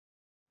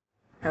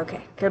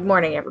Okay, good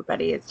morning,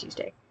 everybody. It's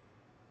Tuesday.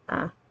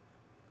 Uh,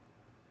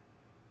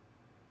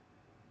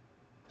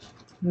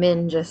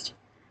 Min just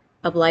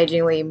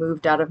obligingly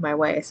moved out of my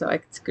way so I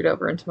could scoot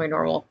over into my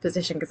normal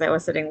position because I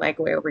was sitting like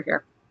way over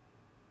here,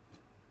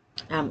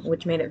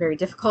 which made it very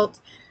difficult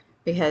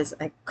because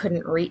I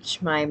couldn't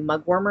reach my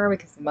mug warmer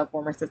because the mug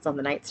warmer sits on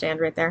the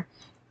nightstand right there,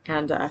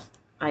 and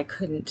I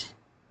couldn't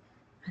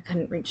I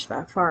couldn't reach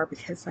that far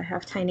because I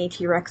have tiny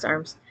T-Rex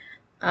arms,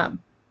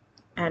 um,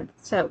 and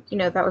so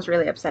that was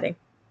really upsetting,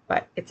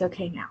 but it's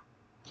okay now.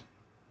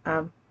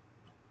 Um,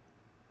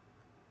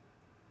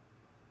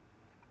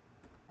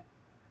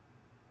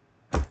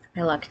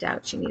 I lucked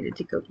out. She needed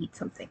to go eat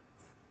something.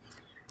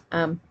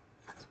 Um,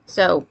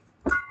 so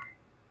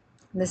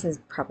this is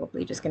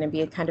probably just going to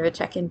be a kind of a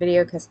check-in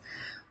video because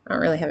I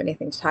don't really have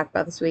anything to talk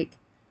about this week.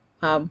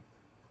 Um,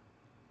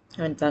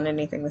 I haven't done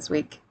anything this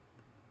week.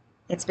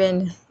 It's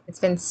been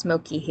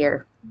smoky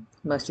here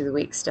most of the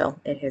week still.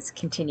 It has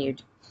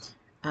continued.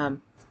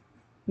 Um,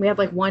 we had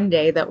like one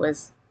day that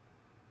was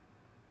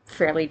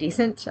fairly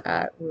decent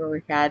where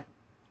we had,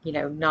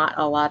 not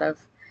a lot of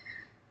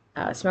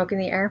smoke in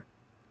the air,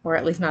 or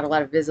at least not a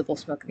lot of visible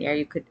smoke in the air.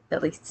 You could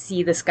at least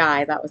see the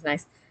sky. That was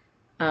nice.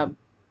 Um,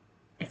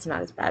 it's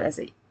not as bad as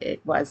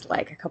it was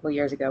like a couple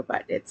years ago,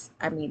 but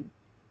I mean,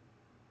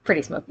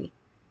 pretty smoky.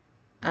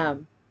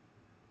 Um,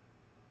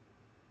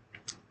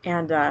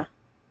 and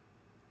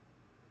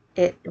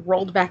It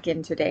rolled back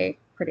in today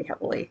pretty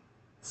heavily.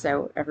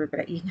 So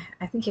everybody,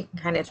 I think you can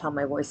kind of tell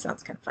my voice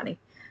sounds kind of funny.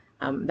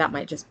 That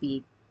might just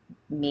be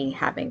me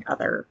having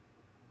other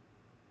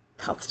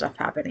health stuff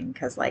happening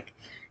because like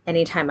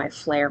anytime I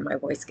flare, my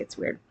voice gets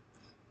weird.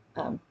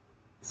 Um,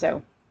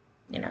 so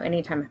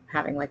anytime I'm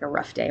having like a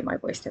rough day, my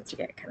voice tends to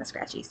get kind of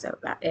scratchy. So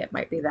that it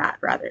might be that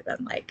rather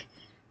than like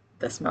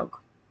the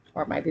smoke,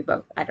 or it might be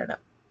both. I don't know.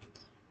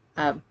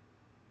 Um,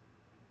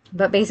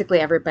 but basically,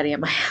 everybody in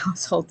my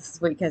household this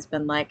week has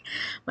been like,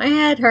 my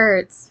head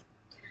hurts,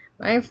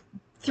 my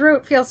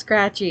throat feels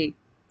scratchy,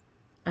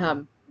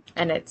 um,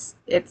 and it's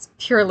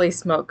purely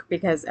smoke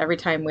because every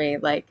time we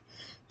like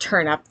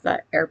turn up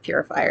the air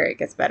purifier, it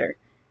gets better.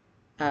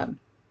 Um,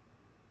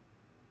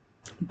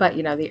 but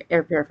the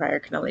air purifier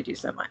can only do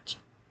so much.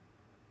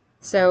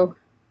 So,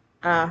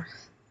 uh,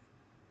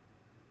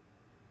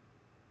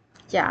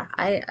 yeah,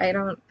 I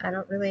don't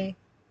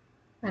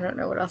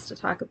know what else to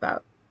talk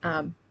about.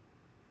 Um,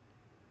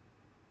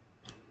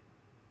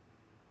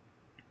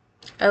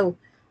 oh,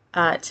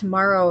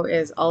 Tomorrow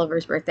is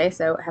Oliver's birthday,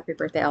 so happy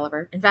birthday,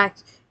 Oliver. In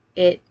fact,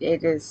 it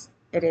is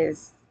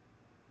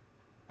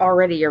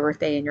already your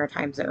birthday in your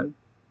time zone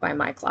by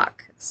my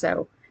clock.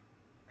 So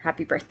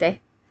happy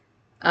birthday.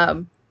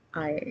 Um,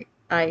 I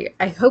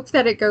hope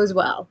that it goes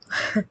well.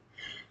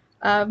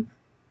 um,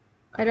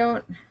 I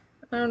don't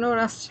I don't know what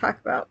else to talk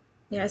about.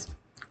 Yes,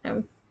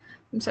 I'm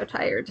so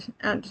tired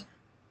and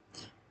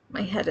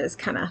my head is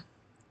kind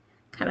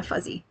of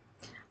fuzzy,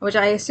 which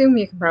I assume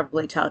you can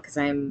probably tell because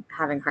I'm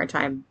having a hard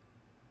time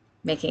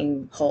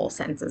making whole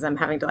sentences. I'm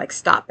having to like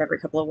stop every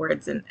couple of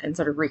words and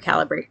sort of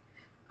recalibrate.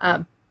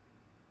 Um,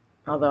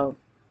 Although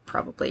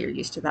probably you're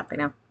used to that by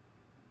now.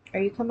 Are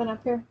you coming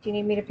up here? Do you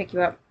need me to pick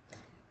you up?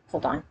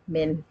 Hold on,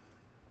 Min.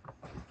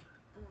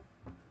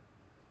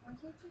 Why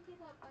can't you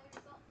get up by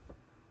yourself?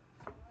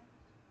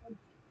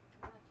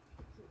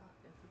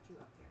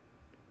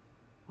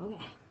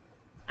 Okay.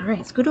 All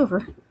right, scoot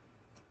over.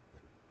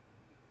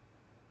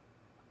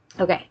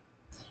 Okay,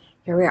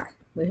 here we are.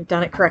 We've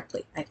done it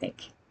correctly, I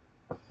think.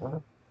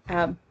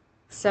 Um,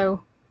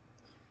 so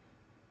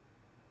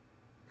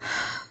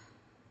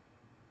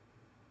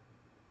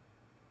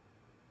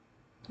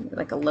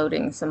like a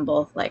loading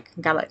symbol, like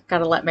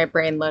gotta let my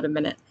brain load a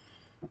minute.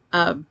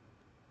 Um,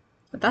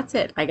 but that's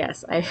it, I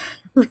guess. I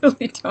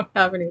really don't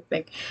have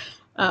anything.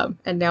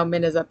 And now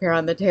Min is up here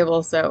on the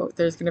table, so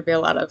there's gonna be a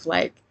lot of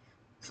like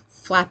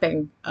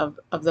flapping of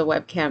the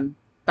webcam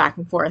back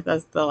and forth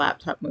as the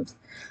laptop moves.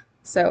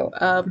 So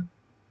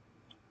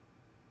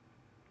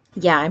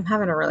yeah, I'm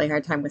having a really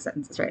hard time with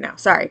sentences right now.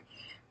 Sorry.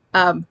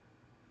 Um,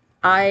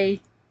 I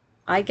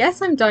I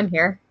guess I'm done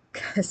here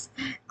because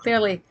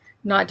clearly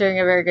not doing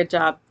a very good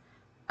job.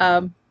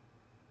 Um,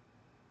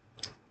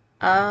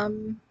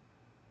 um,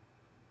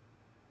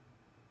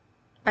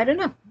 I don't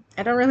know.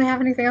 I don't really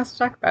have anything else to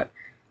talk about.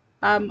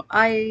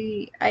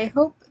 I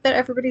hope that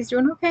everybody's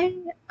doing okay.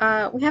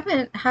 We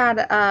haven't had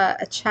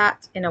a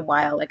chat in a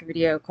while, like a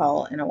video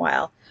call in a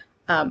while.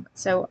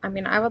 So I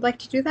mean, I would like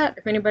to do that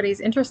if anybody's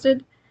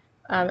interested.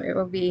 It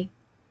would be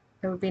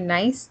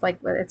nice. Like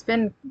it's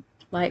been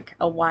like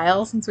a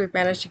while since we've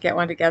managed to get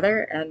one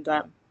together, and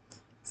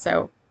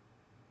so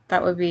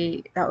that would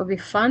be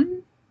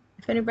fun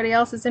if anybody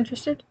else is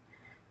interested.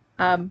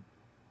 Um,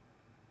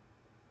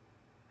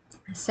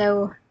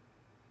 so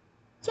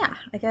yeah,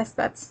 I guess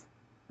that's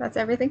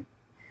everything.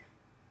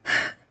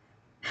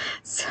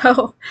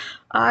 So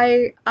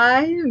I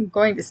am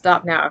going to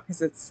stop now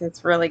because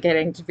it's really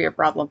getting to be a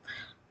problem.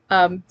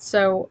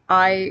 So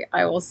I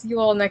will see you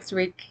all next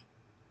week.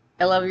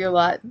 I love you a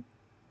lot.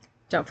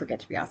 Don't forget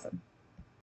to be awesome.